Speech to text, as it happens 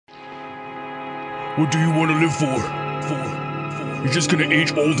What do you want to live for? You're just gonna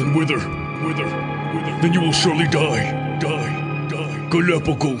age old and wither. Then you will surely die.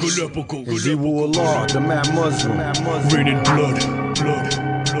 Galapagos. Deewuallah, the mad Muslim. Rain in blood.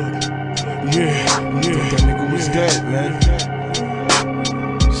 Yeah. That nigga was dead, man.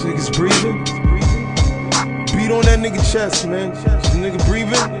 This nigga's breathing. Beat on that nigga chest, man. This nigga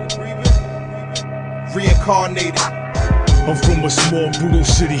breathing. Reincarnated. I'm from a small, brutal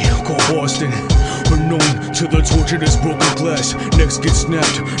city called Boston. Unknown to the tortured as broken glass. Necks get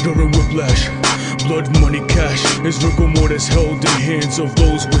snapped during whiplash. Blood, money, cash is rigor mortis held in hands of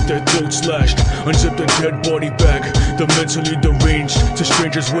those with their throats slashed. Unzip the dead body bag. The mentally deranged to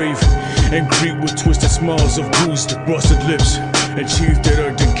strangers wave and greet with twisted smiles of bruised, rusted lips and teeth that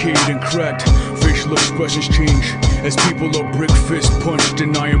are decayed and cracked. Facial expressions change as people are brick fist punched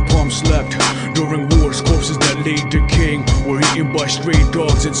and iron palm slapped. During wars, corpses that lay decaying were eaten by stray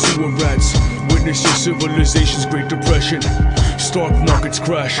dogs and sewer rats. Witness your civilization's Great Depression. Stock markets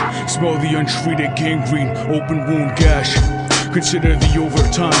crash. Smell the untreated gangrene, open wound gash. Consider the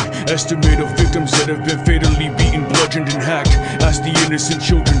overtime estimate of victims that have been fatally beaten, bludgeoned, and hacked. Ask the innocent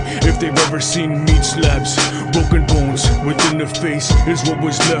children if they've ever seen meat slabs. Broken bones within the face is what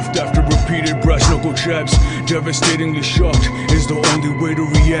was left after repeated brass knuckle jabs. Devastatingly shocked is the only way to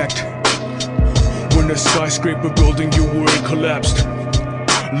react. When a skyscraper building you were in collapsed.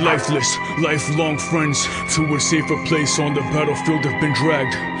 Lifeless, lifelong friends to a safer place on the battlefield have been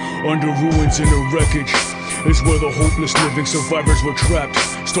dragged. Under ruins in a wreckage is where the hopeless living survivors were trapped.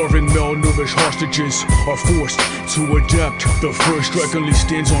 Starving, malnourished hostages are forced to adapt. The first strike only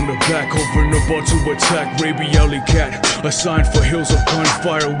stands on the back, hovering about to attack Raby Alley Cat. A sign for hills of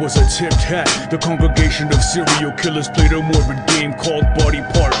gunfire was a tipped hat. The congregation of serial killers played a morbid game called body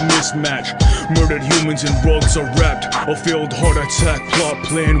part mismatch. Murdered humans in rugs are wrapped. A failed heart attack plot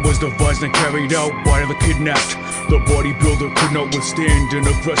plan was devised and carried out by the kidnapped. The bodybuilder could not withstand an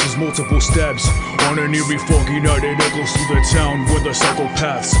aggressor's multiple stabs. On an eerie foggy night, it echoes through the town where the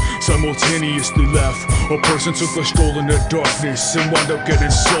psychopaths simultaneously laugh. A person took a stroll in the darkness and wound up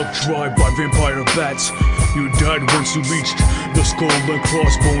getting sucked dry by vampire bats. You died once you reached the skull and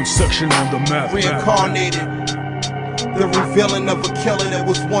crossbones section on the map. Reincarnated, the revealing of a killer that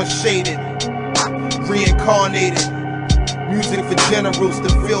was once shaded. Reincarnated, music for generals to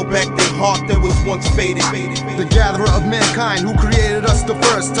feel back their heart that was once faded. The gatherer of mankind who created us the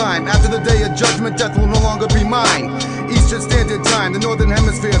first time. After the day of judgment, death will no longer be mine. Eastern Standard Time, the Northern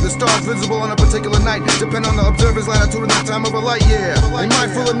Hemisphere. The stars visible on a particular night depend on the observer's latitude and the time of a light year. A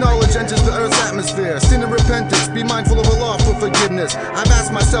mind full of knowledge enters the Earth's atmosphere. Sin and repentance, be mindful of Allah for forgiveness. I've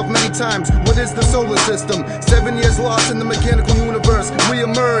asked myself many times, what is the solar system? 7 years lost in the mechanical universe. We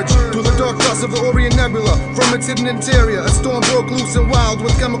emerge through the dark dust of the Orion Nebula. From its hidden interior, a storm broke loose and wild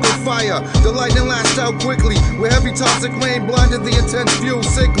with chemical fire. The lightning lashed out quickly, where heavy toxic rain blinded the intense view.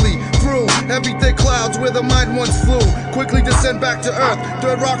 Sickly through heavy thick clouds where the mind once flew. Quickly descend back to earth,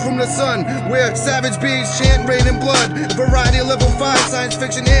 third rock from the sun, where savage beings chant rain and blood. A variety of level 5 science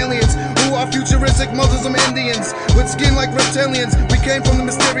fiction aliens who are futuristic Muslim Indians with skin like reptilians. We came from the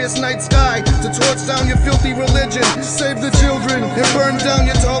mysterious night sky to torch down your filthy religion, save the children and burn down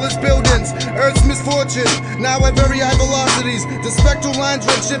your tallest buildings. Earth's misfortune now at very high velocities. The spectral lines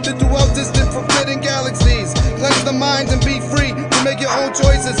redshifted throughout distant forbidden galaxies. Cleanse the mind and be free to make your own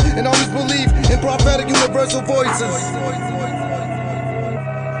choices, and always believe in prophetic universal voices.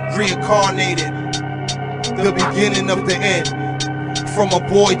 Reincarnated, the beginning of the end. From a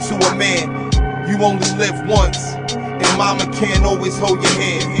boy to a man, you only live once, and mama can't always hold your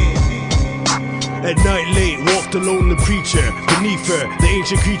hand. At night late, walked alone the preacher. Beneath her, the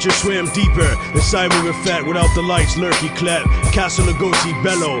ancient creature swam deeper. The cyber fat without the lights, lurky clap. Castle Lugosi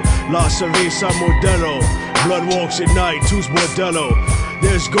bellow, La Cerveza Modelo. Blood walks at night, two's bordello.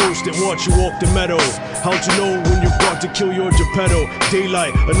 There's ghosts that watch you walk the meadow. How to know when you're about to kill your Geppetto?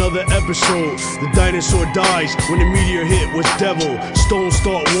 Daylight, another episode. The dinosaur dies when the meteor hit was devil. Stones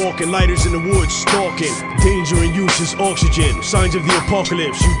start walking, lighters in the woods stalking. Danger and use is oxygen, signs of the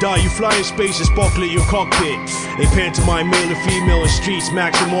apocalypse. You die, you fly in space and sparkle at your cockpit. A pantomime male and female in streets,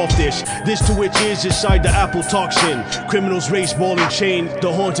 max him off this. This to which is inside the apple toxin. Criminals race ball and chain,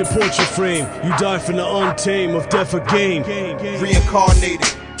 the haunted portrait frame. You die from the untamed of death or gain. Reincarnated.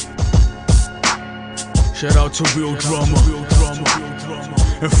 Shout out to real drama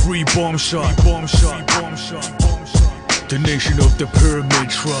and free bomb shot. The nation of the pyramid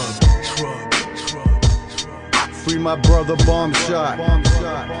tribe. Free my brother Bomb Shot.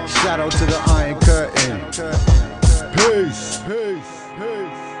 Shout out to the Iron Curtain. Peace.